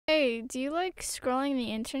Hey, do you like scrolling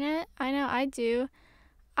the internet? I know I do.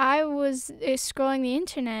 I was scrolling the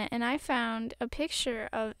internet and I found a picture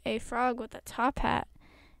of a frog with a top hat,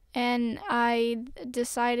 and I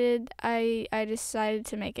decided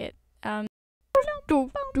to make it.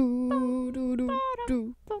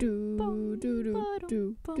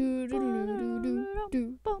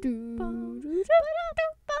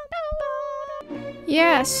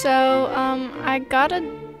 Yeah, so I got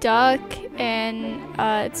a duck, and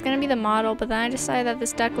it's gonna be the model, but then I decided that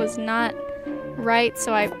this duck was not right,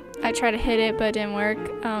 so I tried to hit it, but it didn't work.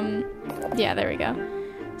 Yeah, there we go.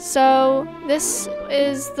 So this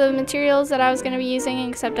is the materials that I was going to be using,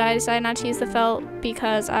 except I decided not to use the felt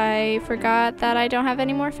because I forgot that I don't have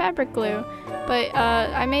any more fabric glue. But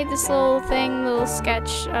I made this little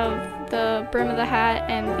sketch of the brim of the hat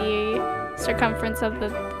and the circumference of the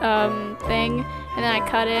thing, and then I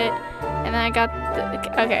cut it, and then I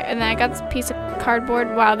got this piece of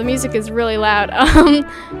cardboard. Wow, the music is really loud.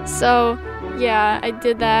 So yeah, I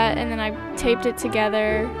did that, and then I taped it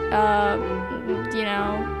together,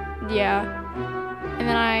 yeah. And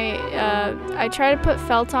then I tried to put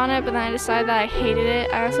felt on it, but then I decided that I hated it.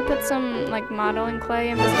 I also put some, like, modeling clay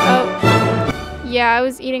and yeah, I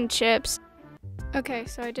was eating chips. Okay,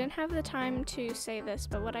 so I didn't have the time to say this,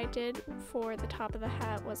 but what I did for the top of the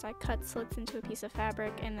hat was I cut slits into a piece of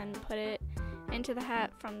fabric and then put it into the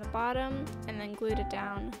hat from the bottom and then glued it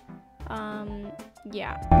down.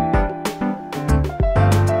 Yeah.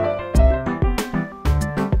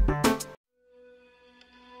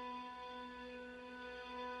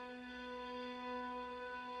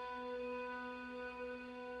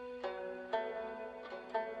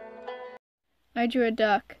 I drew a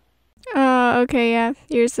duck. Okay, yeah.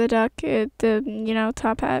 Here's the duck. The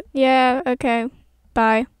top hat. Yeah, okay.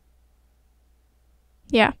 Bye.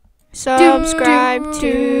 Yeah. Subscribe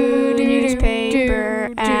to the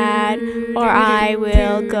newspaper ad, or I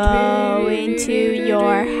will go into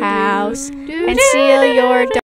your house and steal your duck.